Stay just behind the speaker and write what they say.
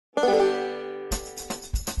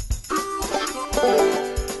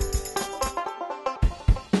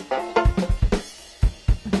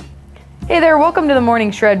Hey there, welcome to the Morning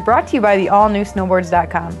Shred, brought to you by the all-new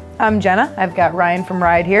snowboards.com. I'm Jenna, I've got Ryan from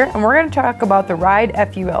Ride here, and we're going to talk about the Ride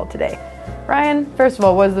FUL today. Ryan, first of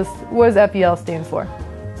all, what does FUL stand for?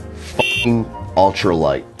 Ultra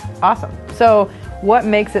light. Awesome. So, what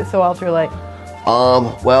makes it so ultra light?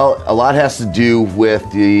 Well, a lot has to do with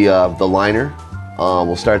the liner.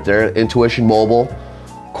 We'll start there. Intuition Mobile,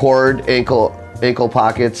 cord, ankle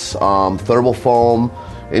pockets, thermal foam,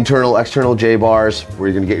 internal, external J-bars, where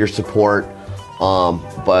you're going to get your support.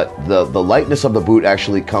 But the lightness of the boot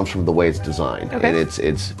actually comes from the way it's designed. Okay. And it's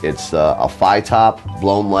a phi top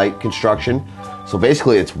blown light construction. So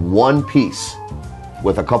basically, it's one piece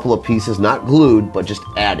with a couple of pieces, not glued, but just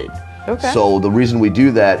added. Okay. So the reason we do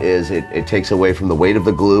that is it takes away from the weight of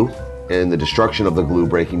the glue and the destruction of the glue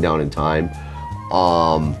breaking down in time.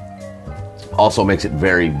 Also makes it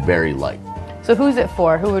very, very light. So who's it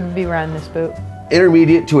for? Who would be running this boot?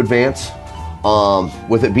 Intermediate to advanced.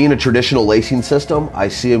 With it being a traditional lacing system, I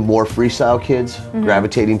see more freestyle kids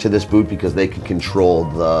gravitating to this boot because they can control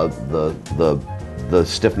the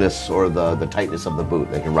stiffness or the tightness of the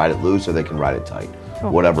boot. They can ride it loose or they can ride it tight.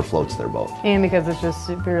 Cool. Whatever floats their boat. And because it's just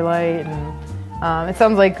super light, and it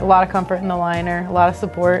sounds like a lot of comfort in the liner, a lot of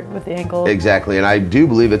support with the ankles. Exactly, and I do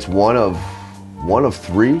believe it's one of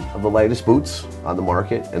 3 of the lightest boots on the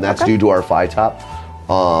market, and that's due to our phi top.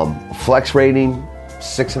 Flex rating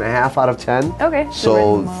 6.5 out of 10. Okay.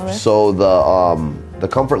 So the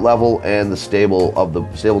comfort level and the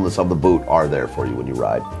stableness of the boot are there for you when you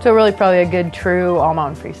ride. So really, probably a good true all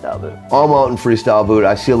mountain freestyle boot. All mountain freestyle boot.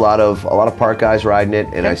 I see a lot of park guys riding it,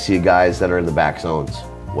 and I see guys that are in the back zones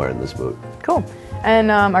wearing this boot. Cool.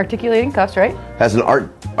 And articulating cuffs, right? Has an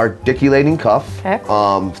articulating cuff. Okay.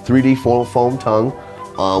 3D foam tongue,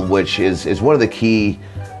 which is one of the key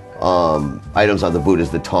items on the boot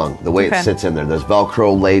is the tongue, the way it sits in there. There's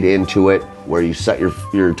Velcro laid into it where you set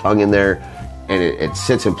your tongue in there, and it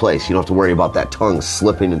sits in place. You don't have to worry about that tongue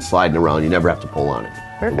slipping and sliding around. You never have to pull on it.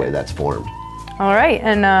 Perfect. The way that's formed. All right,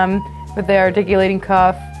 and with the articulating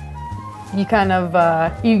cuff, you kind of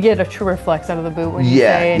you get a truer flex out of the boot when you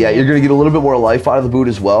say. Yeah, you're going to get a little bit more life out of the boot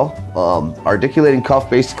as well. Articulating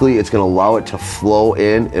cuff, basically, it's going to allow it to flow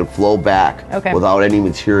in and flow back without any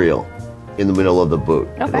material in the middle of the boot.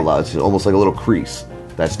 Okay. It's almost like a little crease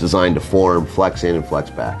that's designed to form, flex in, and flex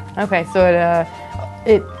back. Okay, so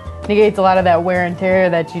it negates a lot of that wear and tear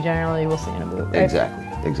that you generally will see in a boot. Right?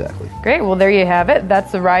 Exactly. Great. Well, there you have it.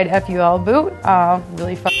 That's the Ride FUL boot.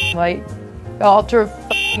 Really light, ultra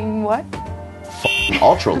what?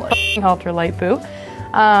 Ultra light. Ultra light boot.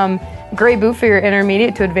 Great boot for your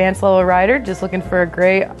intermediate to advanced level rider. Just looking for a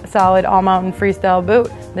great, solid all mountain freestyle boot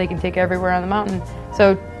they can take everywhere on the mountain.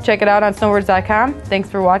 So check it out on snowboards.com. Thanks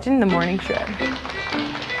for watching the Morning Shred.